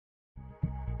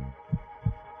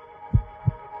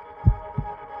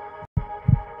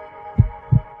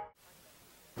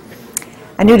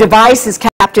A new device has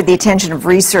captured the attention of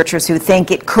researchers who think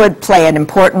it could play an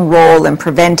important role in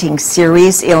preventing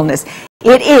serious illness.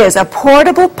 It is a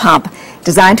portable pump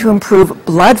designed to improve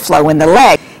blood flow in the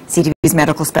leg. CTV's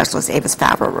medical specialist Avis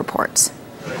Favreau reports.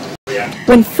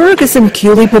 When Ferguson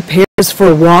Keeley prepares for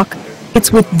a walk,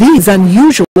 it's with these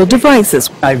unusual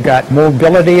devices. I've got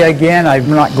mobility again. I'm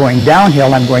not going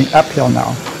downhill, I'm going uphill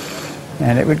now.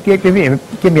 And it would give me a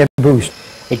boost.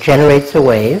 It generates a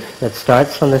wave that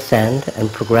starts from this end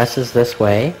and progresses this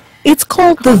way. It's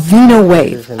called the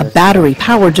VenoWave, a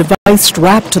battery-powered device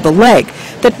strapped to the leg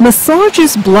that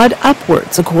massages blood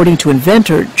upwards, according to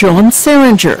inventor John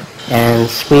Seringer. And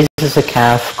squeezes the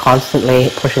calf, constantly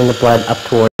pushing the blood up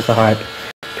towards the heart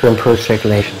to improve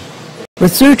circulation.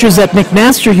 Researchers at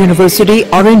McMaster University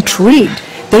are intrigued.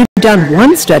 They've done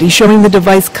one study showing the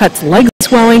device cuts leg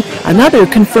swelling, another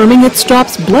confirming it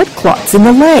stops blood clots in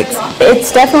the legs.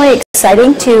 It's definitely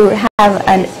exciting to have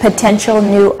a potential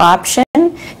new option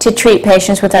to treat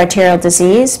patients with arterial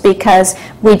disease because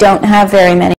we don't have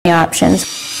very many options.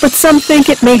 But some think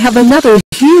it may have another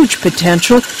huge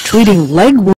potential, treating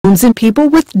leg wounds in people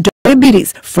with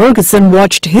diabetes. Ferguson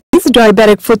watched his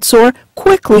diabetic foot sore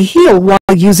quickly heal while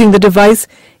using the device.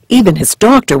 Even his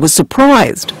doctor was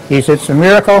surprised. He said, it's a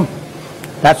miracle.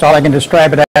 That's all I can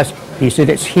describe it as. He said,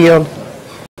 it's healed.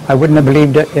 I wouldn't have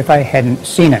believed it if I hadn't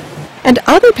seen it. And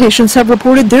other patients have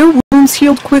reported their wounds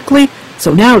healed quickly,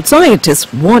 so now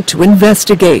scientists want to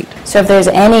investigate. So if there's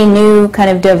any new kind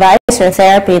of device or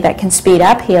therapy that can speed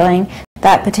up healing,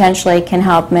 that potentially can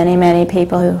help many, many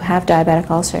people who have diabetic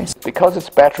ulcers. Because it's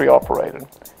battery operated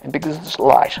and because it's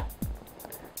light,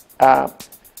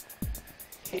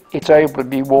 it's able to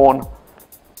be worn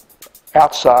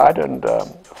outside, and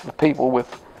for people with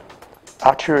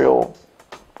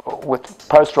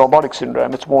post-thrombotic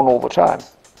syndrome, it's worn all the time.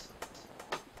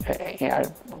 You know,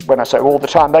 when I say all the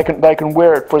time, they can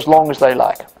wear it for as long as they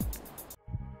like.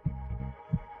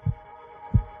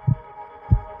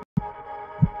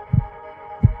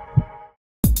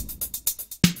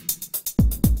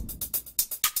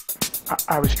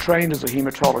 I was trained as a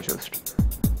hematologist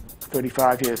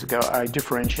 35 years ago. I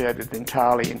differentiated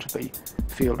entirely into the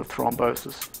field of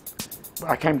thrombosis.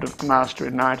 I came to McMaster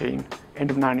in end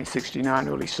of 1969,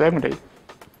 early 70,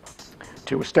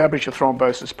 to establish a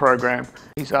thrombosis program.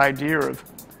 His idea of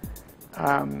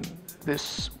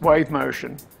this wave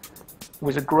motion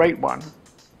was a great one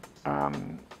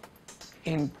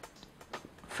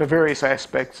for various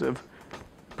aspects of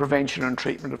prevention and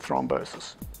treatment of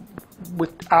thrombosis.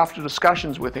 After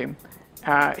discussions with him,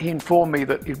 he informed me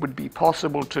that it would be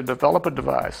possible to develop a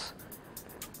device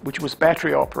which was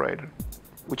battery operated,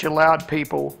 which allowed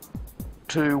people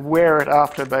to wear it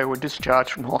after they were discharged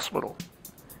from hospital.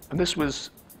 And this was,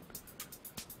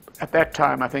 at that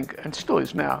time, I think, and still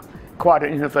is now, quite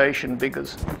an innovation,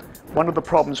 because one of the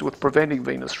problems with preventing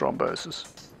venous thrombosis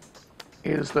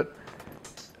is that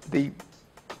the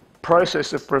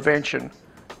process of prevention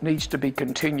needs to be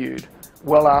continued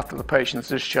well after the patient's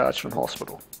discharged from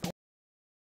hospital.